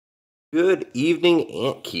Good evening,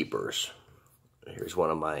 ant keepers. Here's one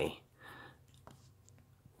of my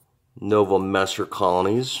Nova Messer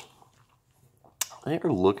colonies. They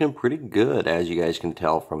are looking pretty good, as you guys can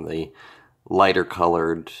tell from the lighter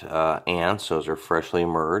colored ants. Those are freshly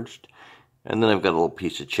emerged. And then I've got a little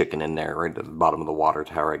piece of chicken in there right at the bottom of the water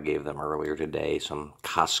tower I gave them earlier today. Some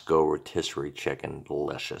Costco rotisserie chicken.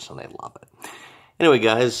 Delicious, and they love it. Anyway,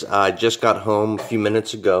 guys, I just got home a few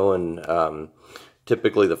minutes ago, and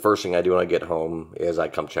typically the first thing I do when I get home is I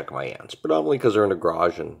come check my ants. Predominantly because they're in the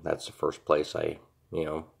garage, and that's the first place I,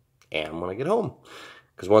 am when I get home.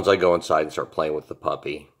 Because once I go inside and start playing with the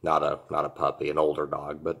puppy, not a puppy, an older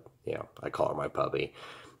dog, but, I call her my puppy.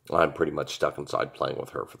 I'm pretty much stuck inside playing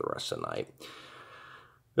with her for the rest of the night.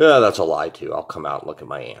 Yeah, that's a lie, too. I'll come out and look at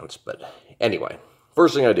my ants. But anyway,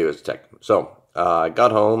 first thing I do is check them. So I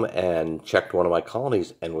got home and checked one of my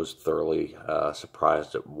colonies and was thoroughly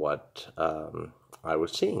surprised at what I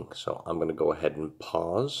was seeing. So I'm going to go ahead and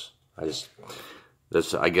pause.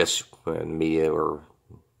 I guess in media or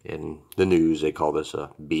in the news, they call this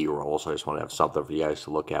a B-roll. So I just want to have something for you guys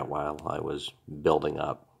to look at while I was building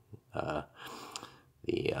up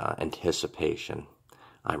the anticipation.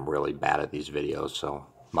 I'm really bad at these videos, so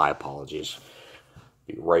my apologies.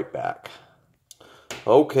 Be right back.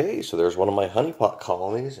 Okay, so there's one of my honeypot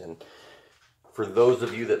colonies, and for those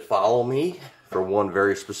of you that follow me, for one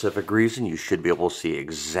very specific reason, you should be able to see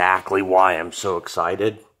exactly why I'm so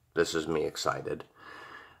excited. This is me excited.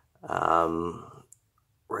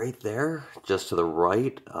 Right there, just to the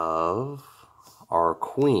right of our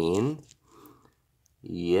queen.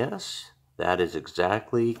 Yes, that is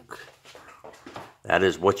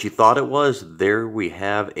what you thought it was. There we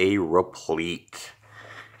have a replete.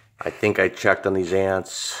 I think I checked on these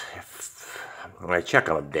ants. I check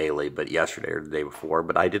on them daily, but yesterday or the day before,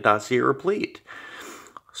 but I did not see a replete.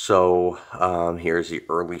 So here's the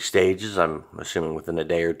early stages. I'm assuming within a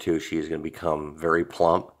day or two she's going to become very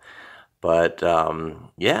plump. But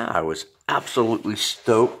yeah, I was absolutely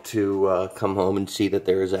stoked to come home and see that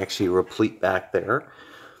there is actually a replete back there.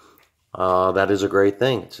 That is a great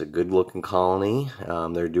thing. It's a good looking colony.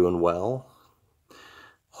 They're doing well.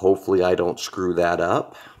 Hopefully I don't screw that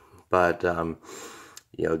up. But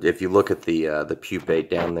if you look at the pupate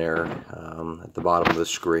down there at the bottom of the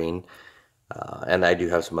screen, and I do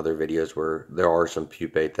have some other videos where there are some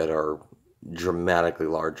pupate that are dramatically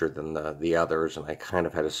larger than the others, and I kind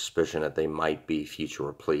of had a suspicion that they might be future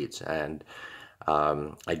repletes. And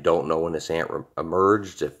I don't know when this ant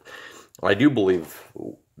emerged. I do believe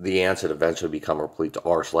the ants that eventually become repletes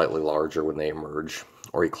are slightly larger when they emerge,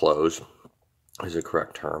 or eclose is the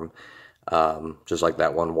correct term. Just like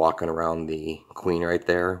that one walking around the queen right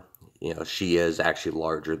there, she is actually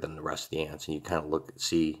larger than the rest of the ants, and you kind of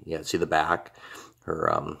see the back,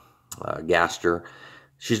 her gaster.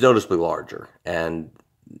 She's noticeably larger, and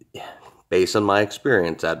based on my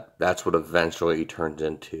experience, that's what eventually turns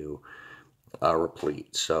into a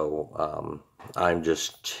replete. So I'm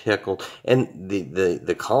just tickled, and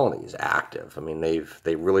the colony is active. I mean,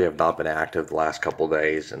 they really have not been active the last couple of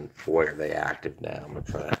days, and boy, are they active now. I'm gonna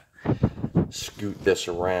try to scoot this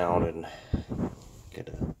around and get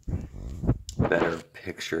a better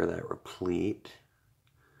picture of that replete.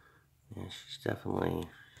 Yeah, she's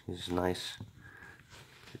nice.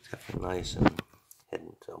 She's definitely nice and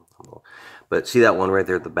hidden. So, but see that one right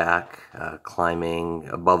there at the back, climbing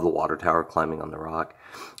above the water tower, climbing on the rock.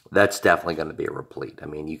 That's definitely going to be a replete. I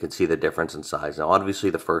mean, you can see the difference in size. Now, obviously,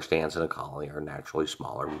 the first ants in a colony are naturally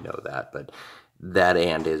smaller. We know that, but that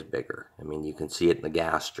ant is bigger. I mean, you can see it in the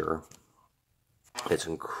gaster. It's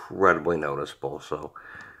incredibly noticeable. So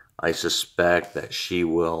I suspect that she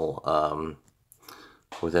will,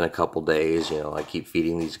 within a couple days, I keep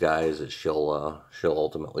feeding these guys, that she'll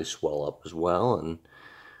ultimately swell up as well. And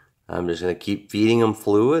I'm just going to keep feeding them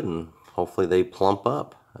fluid, and hopefully they plump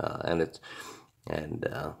up. And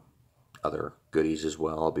other goodies as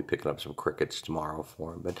well. I'll be picking up some crickets tomorrow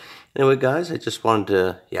for them. But anyway, guys, I just wanted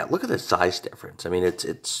to, look at the size difference. I mean,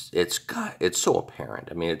 it's so apparent.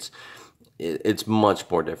 I mean, it's much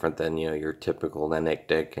more different than, your typical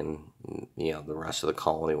nenictic and, the rest of the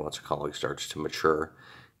colony. Once a colony starts to mature,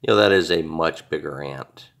 that is a much bigger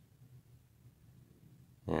ant.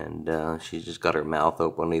 And she's just got her mouth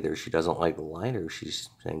open. Either she doesn't like the light, or she's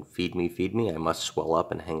saying, feed me, I must swell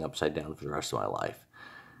up and hang upside down for the rest of my life.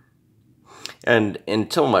 And in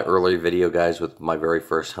some of my earlier video, guys, with my very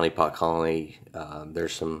first honeypot colony,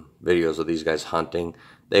 there's some videos of these guys hunting.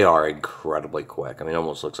 They are incredibly quick. I mean, it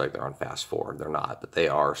almost looks like they're on fast forward. They're not, but they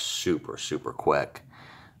are super, super quick.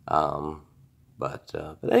 But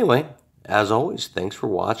anyway, as always, thanks for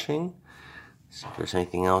watching. See if there's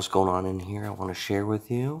anything else going on in here I want to share with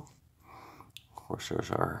you. course,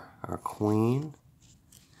 there's our queen.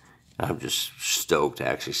 I'm just stoked to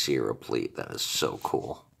actually see a replete. That is so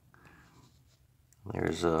cool.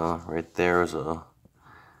 There's right there is a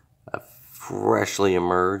freshly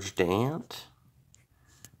emerged ant.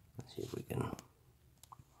 Let's see if we can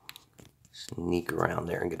sneak around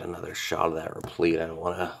there and get another shot of that replete. I don't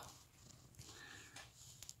want to.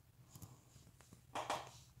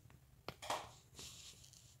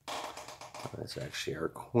 That's actually our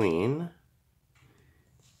queen.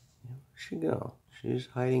 Where'd she go? She's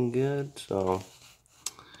hiding good, so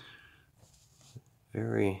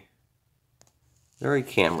very, very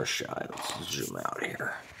camera shy. Let's zoom out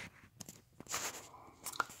here.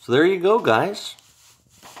 So there you go, guys.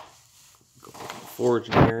 Go to the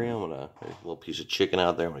foraging area. There's a little piece of chicken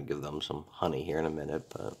out there. I'm gonna give them some honey here in a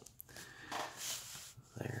minute, but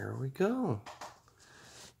there we go.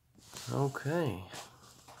 Okay.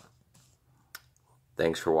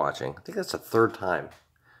 Thanks for watching. I think that's the third time.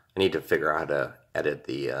 I need to figure out how to edit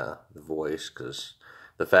the voice, because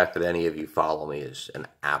the fact that any of you follow me is an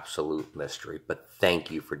absolute mystery, but thank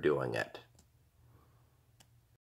you for doing it.